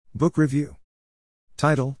Book Review.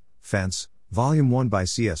 Title, Fence, Volume 1 by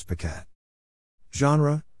C.S. Pacat.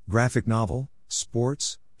 Genre, Graphic Novel,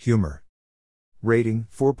 Sports, Humor. Rating,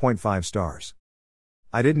 4.5 stars.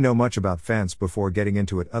 I didn't know much about Fence before getting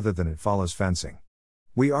into it other than it follows fencing.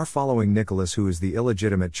 We are following Nicholas, who is the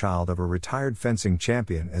illegitimate child of a retired fencing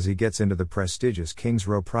champion, as he gets into the prestigious King's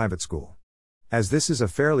Row private school. As this is a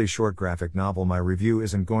fairly short graphic novel, my review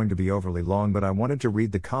isn't going to be overly long, but I wanted to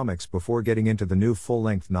read the comics before getting into the new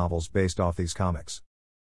full-length novels based off these comics.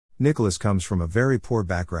 Nicholas comes from a very poor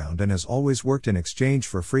background and has always worked in exchange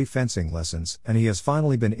for free fencing lessons, and he has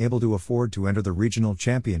finally been able to afford to enter the regional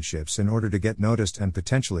championships in order to get noticed and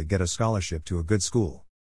potentially get a scholarship to a good school.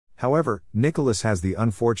 However, Nicholas has the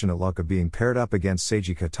unfortunate luck of being paired up against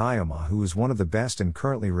Seiji Katayama, who is one of the best and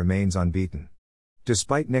currently remains unbeaten.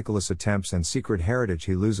 Despite Nicholas' attempts and secret heritage,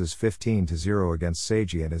 he loses 15-0 against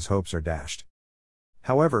Seiji and his hopes are dashed.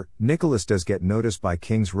 However, Nicholas does get noticed by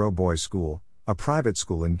King's Row Boys School, a private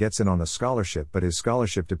school, and gets in on a scholarship, but his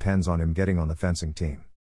scholarship depends on him getting on the fencing team.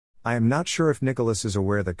 I am not sure if Nicholas is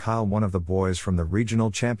aware that Kyle, one of the boys from the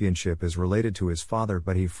regional championship, is related to his father,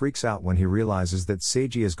 but he freaks out when he realizes that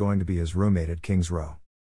Seiji is going to be his roommate at King's Row.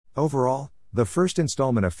 Overall, the first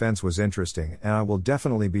installment of Fence was interesting, and I will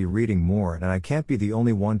definitely be reading more, and I can't be the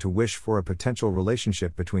only one to wish for a potential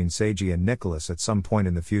relationship between Seiji and Nicholas at some point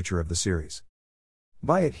in the future of the series.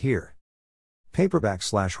 Buy it here.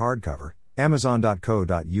 Paperback/hardcover,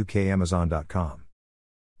 Amazon.co.uk, Amazon.com.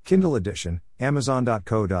 Kindle edition,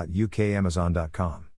 Amazon.co.uk, Amazon.com.